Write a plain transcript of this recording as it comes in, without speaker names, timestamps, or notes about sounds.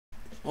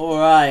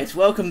Alright,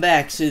 welcome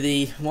back to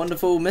the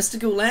wonderful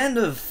mystical land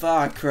of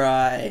Far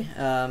Cry.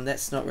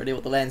 That's not really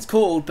what the land's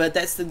called, but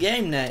that's the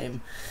game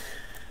name.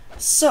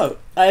 So,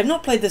 I have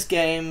not played this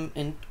game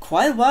in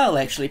quite a while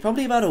actually,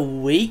 probably about a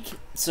week,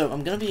 so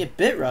I'm going to be a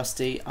bit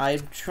rusty.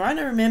 I'm trying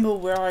to remember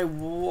where I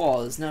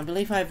was. Now I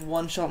believe I have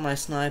one shot my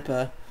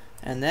sniper,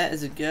 and that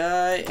is a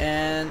guy,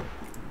 and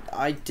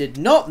I did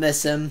not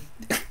miss him.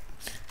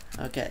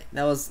 Okay,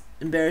 that was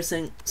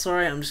embarrassing.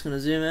 Sorry, I'm just going to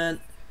zoom in.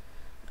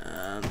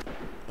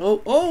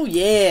 Oh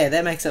yeah,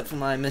 that makes up for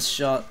my missed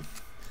shot.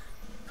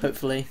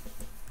 Hopefully.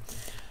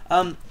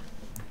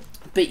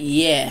 But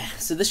yeah,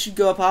 so this should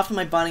go up after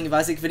my Binding of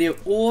Isaac video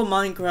or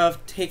Minecraft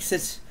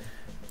Hexit.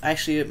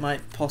 Actually, it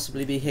might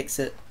possibly be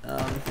Hexit.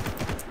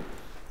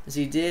 As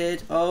he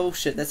did. Oh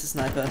shit, that's a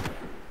sniper.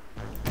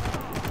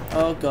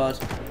 Oh god.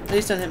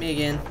 Please don't hit me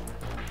again.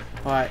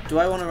 Alright, do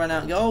I want to run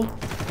out and go?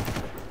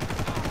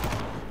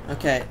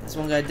 Okay, there's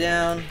one guy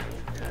down.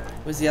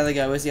 Where's the other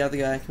guy? Where's the other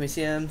guy? Can we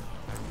see him?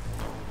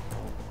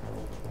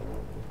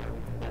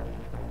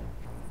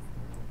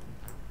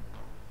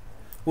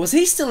 Was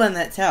he still in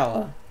that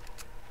tower?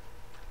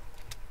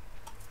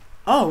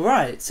 Oh,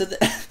 right. So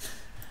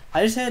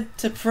I just had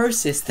to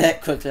process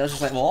that quickly. I was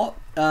just like, what?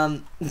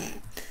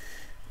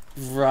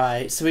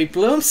 Right. So he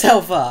blew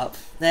himself up.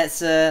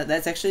 That's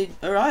actually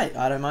alright.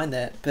 I don't mind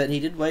that. But he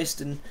did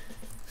waste and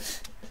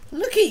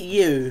look at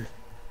you.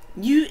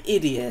 You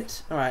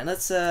idiot. Alright,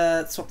 let's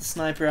swap the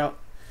sniper out.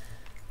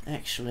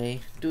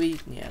 Actually, do we?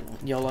 Yeah,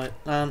 YOLO.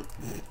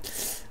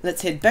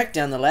 Let's head back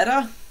down the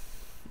ladder.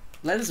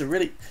 Ladders are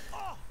really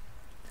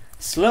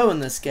slow in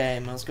this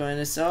game. I was going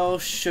to say, oh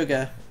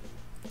sugar.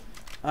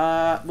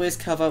 Where's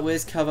cover?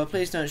 Where's cover?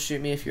 Please don't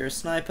shoot me if you're a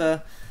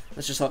sniper.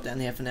 Let's just hop down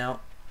here for now.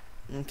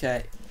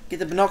 Okay, get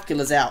the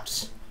binoculars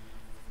out.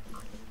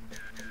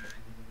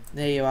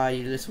 There you are,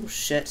 you little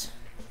shit.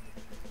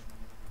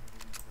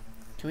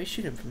 Can we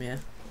shoot him from here?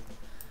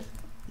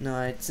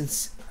 No,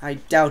 since I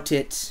doubt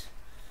it.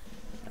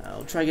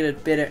 I'll try to get a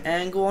better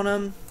angle on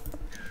him.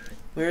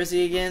 Where is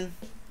he again?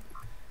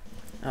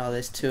 Oh,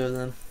 there's two of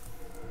them.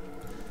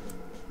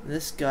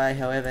 This guy,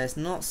 however, has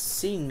not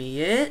seen me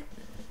yet.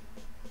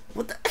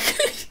 What the?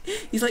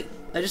 He's like,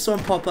 I just saw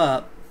him pop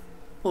up.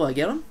 Oh, I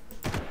get him?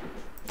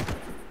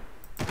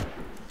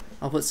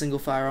 I'll put single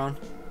fire on,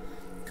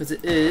 because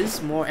it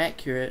is more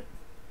accurate.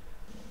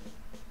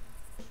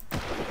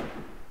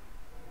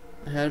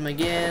 I hit him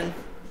again.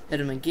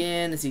 Hit him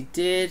again. Is he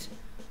dead?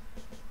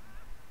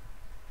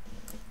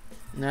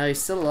 No,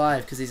 he's still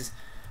alive, because he's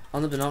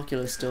on the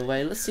binoculars still.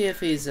 Wait, let's see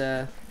if he's,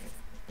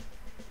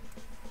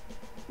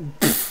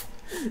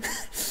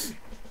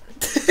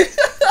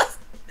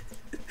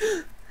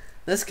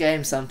 This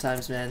game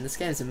sometimes, man. This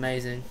game's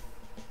amazing.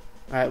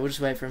 Alright, we'll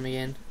just wait for him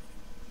again.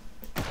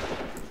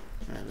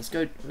 Alright, let's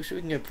go. Wish we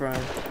can go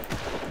prone.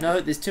 No,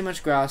 there's too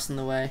much grass in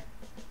the way.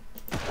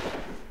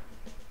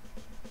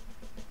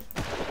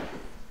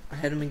 I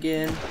hit him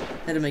again.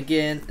 Hit him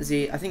again. Is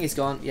he? I think he's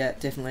gone. Yeah,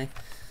 definitely.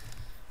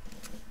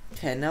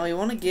 Okay, now we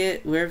want to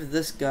get wherever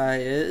this guy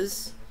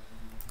is.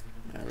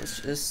 Alright, let's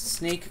just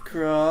sneak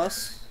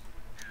across.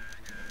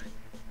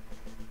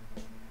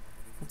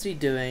 What's he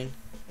doing?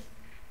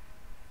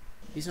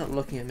 He's not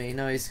looking at me.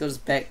 No, he's got his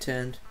back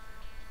turned.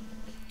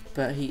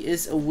 But he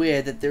is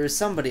aware that there is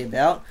somebody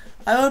about.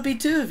 I would be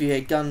too if you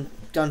had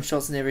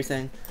gunshots and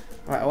everything.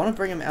 Alright, I want to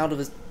bring him out of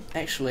his...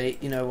 Actually,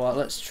 you know what?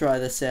 Let's try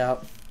this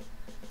out.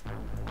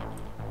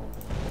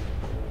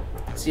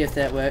 See if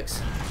that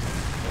works.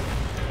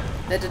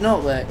 That did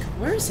not work.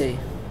 Where is he?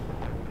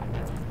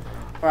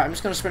 Alright, I'm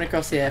just going to sprint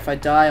across here. If I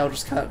die, I'll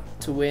just cut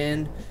to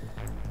when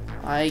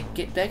I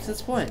get back to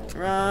this point.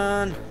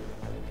 Run!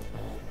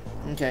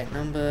 Okay,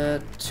 number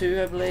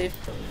 2, I believe.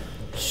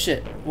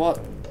 Shit,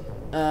 what?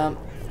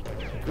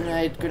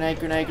 Grenade, grenade,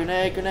 grenade,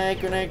 grenade, grenade,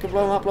 grenade,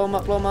 blow him up, blow him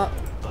up, blow him up.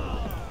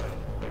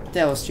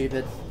 That was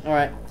stupid.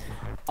 Alright.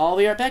 I'll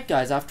be right back,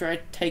 guys, after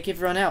I take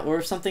everyone out, or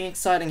if something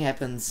exciting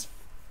happens.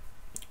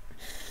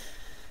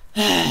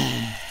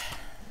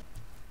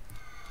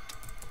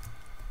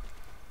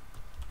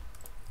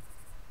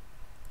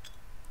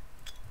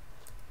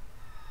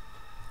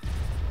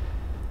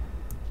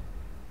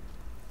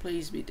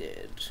 Please be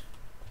dead.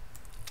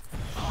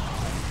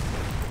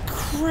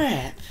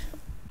 Crap!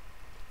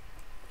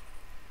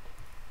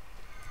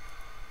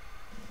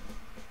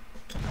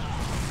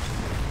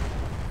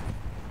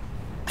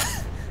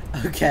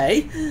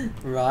 Okay,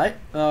 right.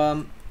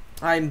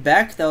 I'm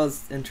back. That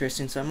was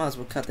interesting, so I might as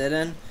well cut that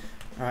in.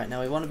 Alright,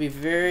 now we want to be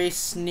very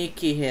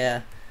sneaky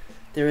here.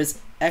 There is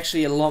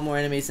actually a lot more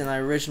enemies than I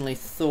originally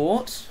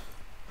thought.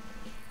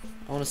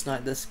 I want to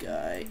snipe this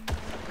guy.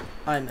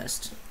 I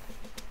missed.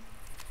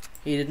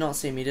 He did not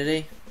see me, did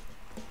he?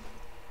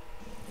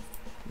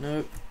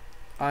 Nope.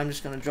 I'm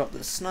just going to drop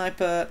the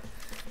sniper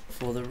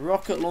for the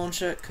rocket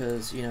launcher,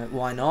 because, you know,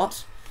 why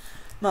not?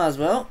 Might as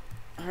well.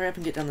 Hurry up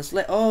and get down this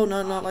oh,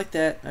 no, not like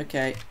that.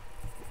 Okay.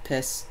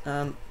 Piss.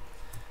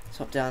 Let's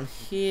hop down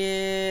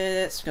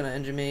here. That's going to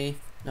injure me.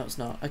 No, it's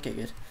not. Okay,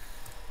 good.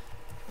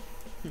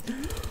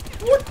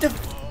 What the...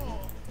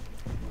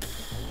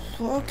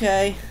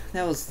 Okay.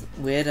 that was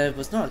weird. I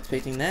was not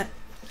expecting that.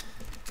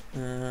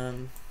 Oh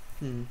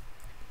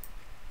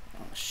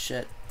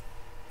shit.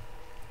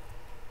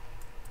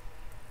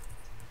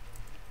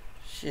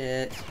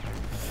 Shit.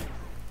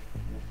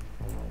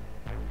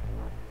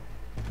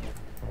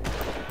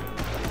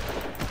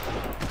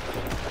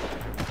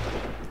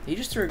 He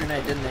just threw a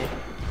grenade, didn't he?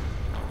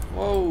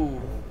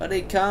 Whoa,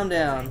 buddy, calm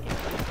down.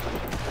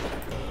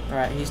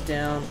 Alright, he's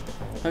down.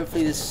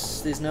 Hopefully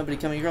there's nobody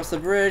coming across the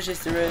bridge.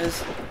 Yes, there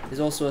is. There's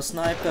also a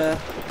sniper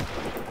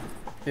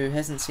who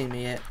hasn't seen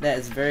me yet. That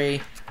is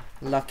very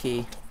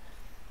lucky.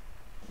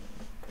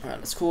 Alright,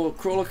 let's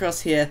crawl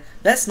across here.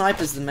 That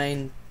sniper's the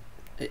main...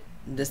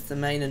 that's the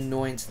main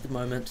annoyance at the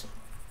moment.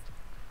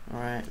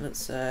 Alright,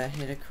 let's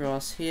head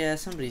across here.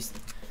 Somebody's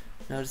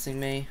noticing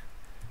me.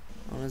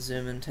 I want to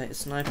zoom and take the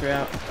sniper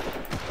out.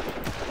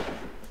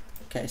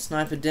 Okay,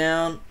 sniper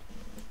down.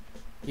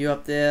 You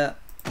up there.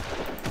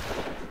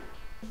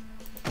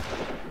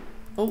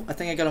 Oh, I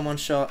think I got him one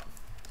shot.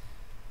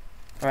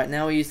 Alright,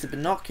 now we use the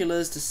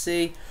binoculars to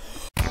see.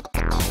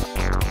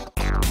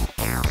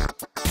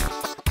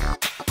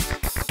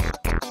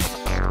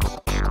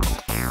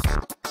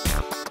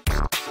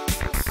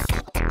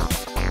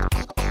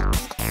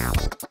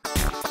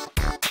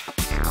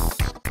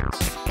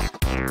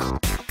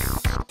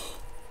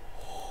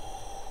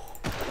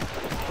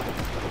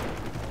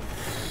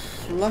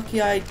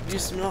 Lucky I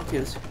used some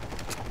binoculars.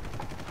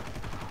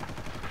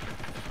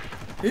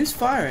 Who's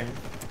firing?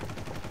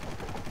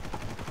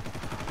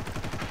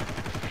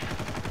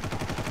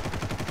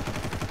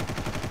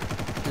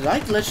 Did I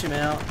glitch him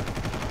out?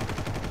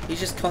 He's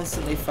just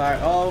constantly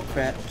firing. Oh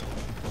crap.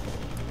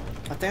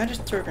 I think I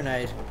just threw a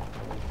grenade.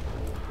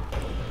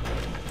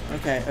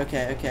 Okay.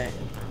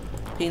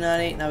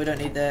 P90, no we don't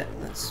need that.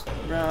 Let's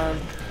run.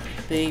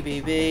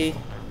 B.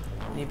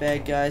 Any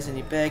bad guys?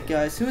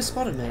 Who has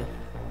spotted me?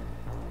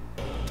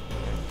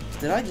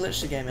 Did I glitch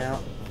the game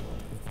out?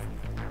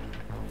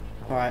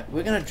 Alright,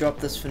 we're gonna drop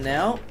this for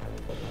now.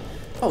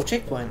 Oh,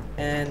 checkpoint.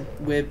 And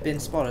we've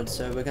been spotted,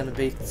 so we're gonna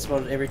be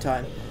spotted every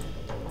time.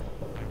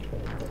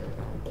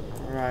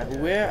 Alright,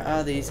 where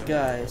are these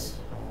guys?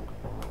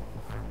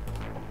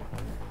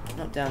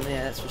 Not down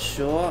there, that's for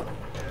sure.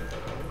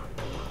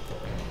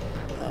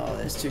 Oh,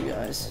 there's two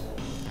guys.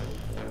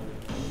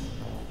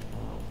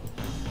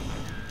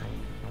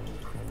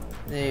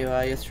 There you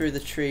are, you're through the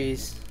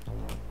trees.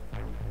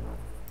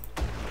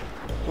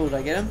 Oh, did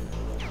I get him?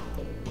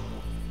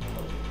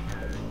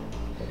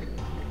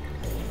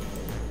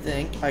 I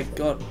think I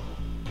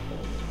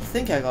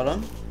got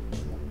him.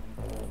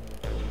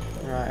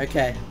 Right,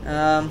 okay.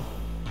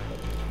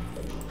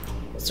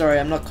 Sorry,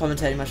 I'm not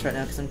commentating much right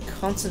now because I'm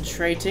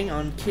concentrating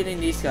on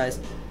killing these guys.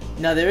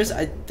 Now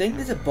I think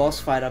there's a boss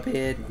fight up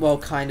here. Well,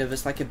 kind of.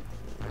 It's like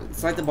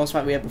the boss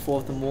fight we had before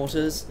with the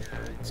mortars.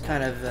 It's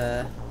kind of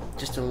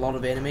just a lot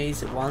of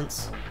enemies at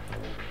once.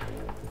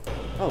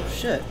 Oh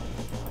shit.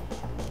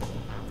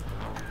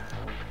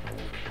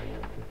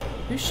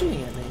 Who's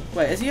shooting at me?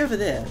 Wait, is he over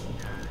there?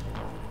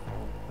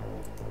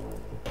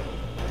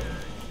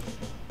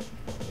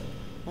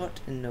 What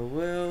in the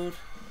world?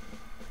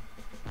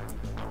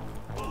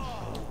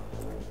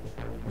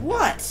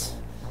 What?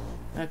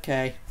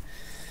 Okay.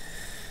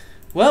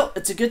 Well,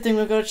 it's a good thing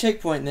we've got a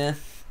checkpoint there.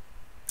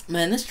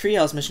 Man, this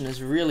treehouse mission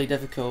is really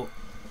difficult.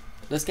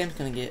 This game's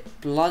gonna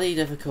get bloody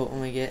difficult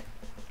when we get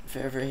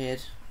further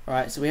ahead.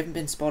 Alright, so we haven't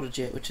been spotted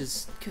yet, which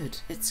is good.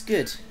 It's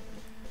good.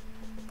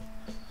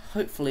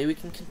 Hopefully we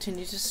can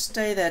continue to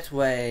stay that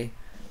way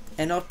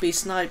and not be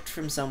sniped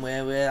from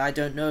somewhere where I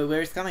don't know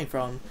where it's coming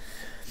from.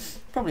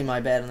 Probably my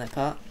bad on that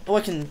part. Oh,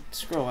 I can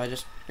scroll, I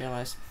just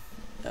realised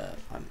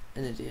I'm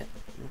an idiot.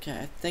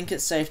 Okay, I think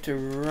it's safe to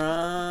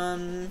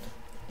run.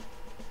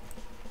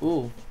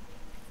 Ooh.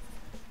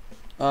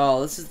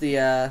 Oh, this is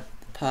the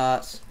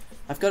part.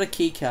 I've got a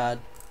key card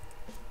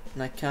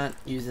and I can't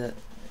use it.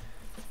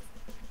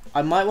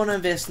 I might want to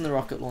invest in the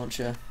rocket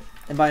launcher.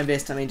 And by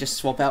invest I mean just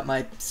swap out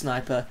my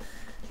sniper.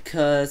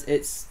 Because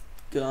it's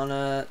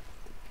gonna...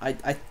 I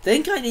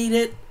think I need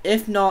it.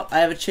 If not, I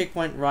have a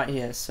checkpoint right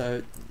here,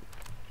 so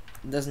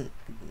doesn't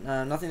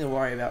nothing to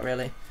worry about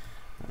really.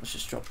 Let's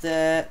just drop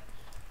that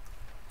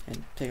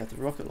and take out the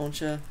rocket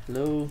launcher.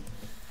 Hello.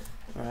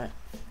 Alright.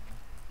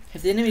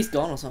 Have the enemies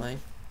gone or something?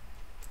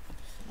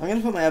 I'm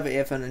gonna put my other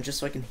earphone in just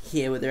so I can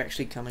hear where they're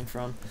actually coming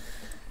from.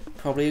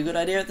 Probably a good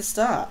idea at the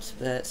start,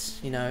 but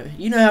you know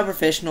how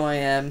professional I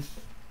am.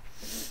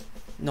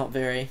 Not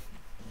very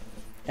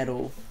at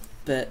all.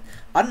 But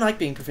I don't like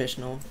being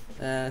professional.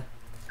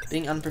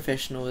 Being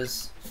unprofessional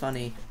is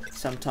funny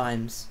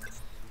sometimes.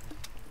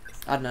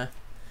 I don't know.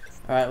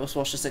 Alright, let's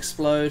watch this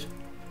explode.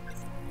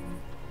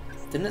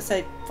 Didn't it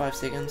say 5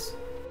 seconds?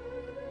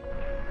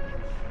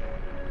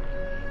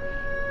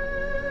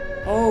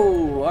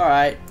 Oh,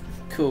 alright.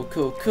 Cool. I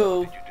can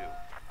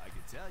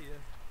tell you,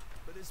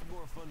 but it's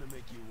more fun to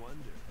make you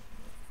wonder.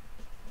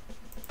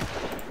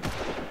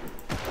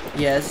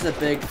 Yeah, this is a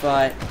big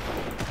fight.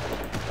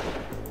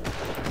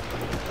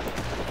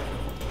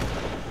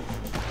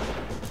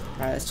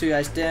 Alright, there's two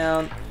guys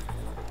down.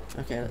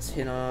 Okay, let's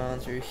head on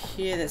through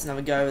here. That's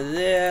another guy over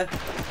there.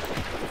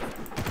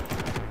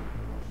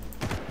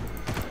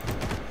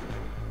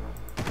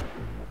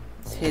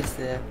 His head's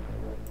there.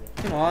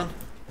 Come on.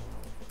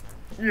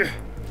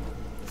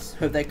 Let's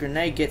hope that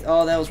grenade gets...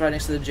 Oh, that was right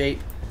next to the Jeep.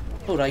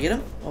 Oh, did I get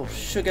him? Oh,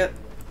 sugar.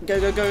 Go,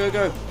 go, go,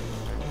 go, go.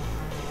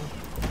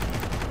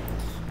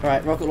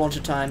 Alright, rocket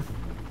launcher time.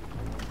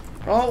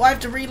 Oh, I have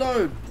to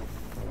reload.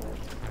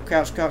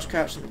 Crouch, crouch,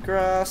 crouch in the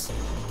grass.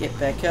 Get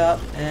back up.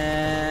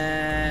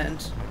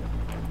 And...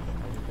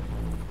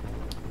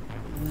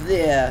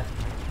 there.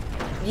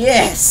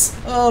 Yes!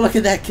 Oh, look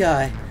at that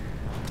guy.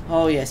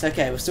 Oh, yes.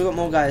 Okay, we've still got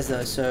more guys,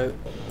 though, so...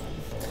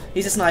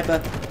 he's a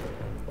sniper.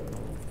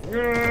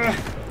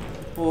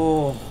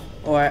 Oh,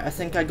 alright, I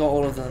think I got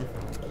all of them.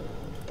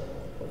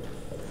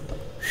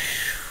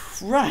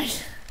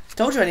 Right.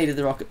 Told you I needed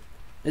the rocket.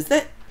 Is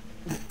that...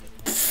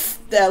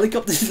 the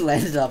helicopter just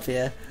landed up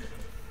here.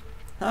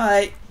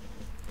 Hi.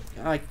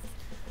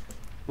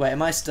 Wait,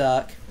 am I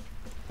stuck?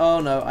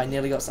 Oh no, I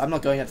nearly got... I'm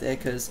not going up there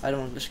because I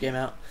don't want to glitch the game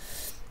out.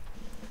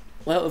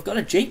 Well, we've got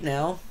a Jeep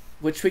now,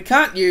 which we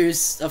can't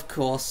use, of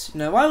course. You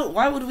know,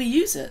 why would we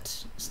use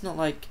it? It's not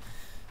like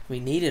we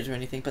need it or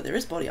anything, but there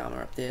is body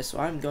armor up there, so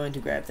I'm going to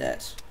grab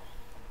that.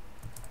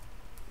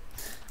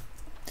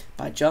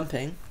 By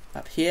jumping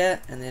up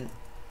here, and then...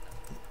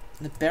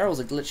 the barrels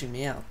are glitching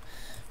me out.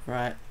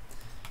 Right.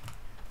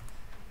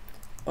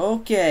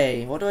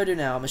 Okay, what do I do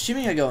now? I'm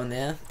assuming I go in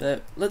there,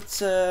 but let's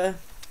grab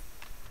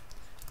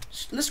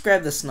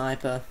the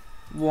sniper.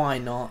 Why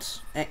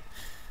not?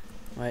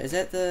 Wait, is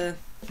that the...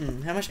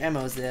 how much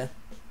ammo is there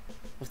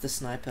with the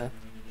sniper?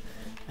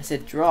 I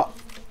said drop.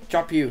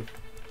 Drop you.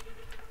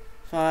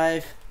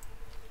 5.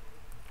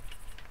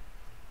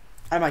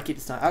 I might keep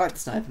the sniper. I like the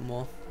sniper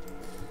more.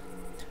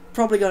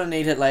 Probably gonna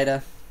need it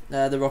later.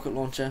 The rocket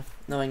launcher,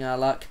 knowing our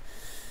luck.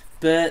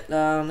 But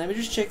let me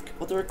just check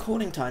what the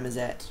recording time is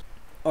at.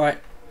 Alright.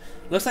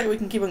 Looks like we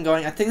can keep on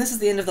going. I think this is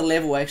the end of the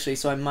level actually,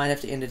 so I might have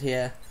to end it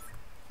here.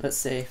 Let's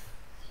see.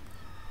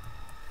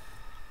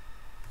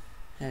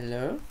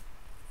 Hello?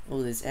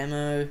 Oh, there's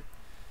ammo.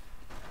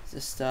 There's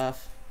this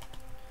stuff.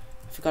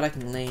 I forgot I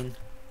can lean.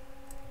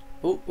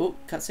 Oh,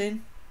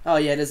 cutscene? Oh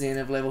yeah, it is the end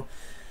of the level.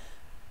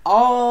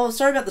 Oh,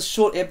 sorry about the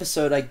short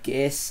episode, I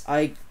guess.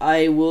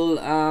 I will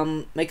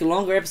make a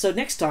longer episode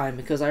next time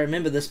because I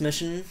remember this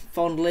mission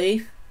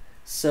fondly.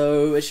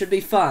 So it should be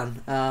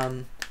fun.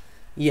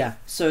 Yeah,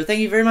 so thank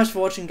you very much for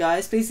watching,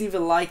 guys. Please leave a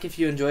like if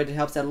you enjoyed, it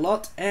helps out a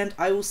lot. And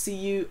I will see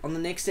you on the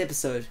next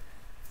episode.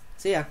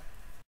 See ya.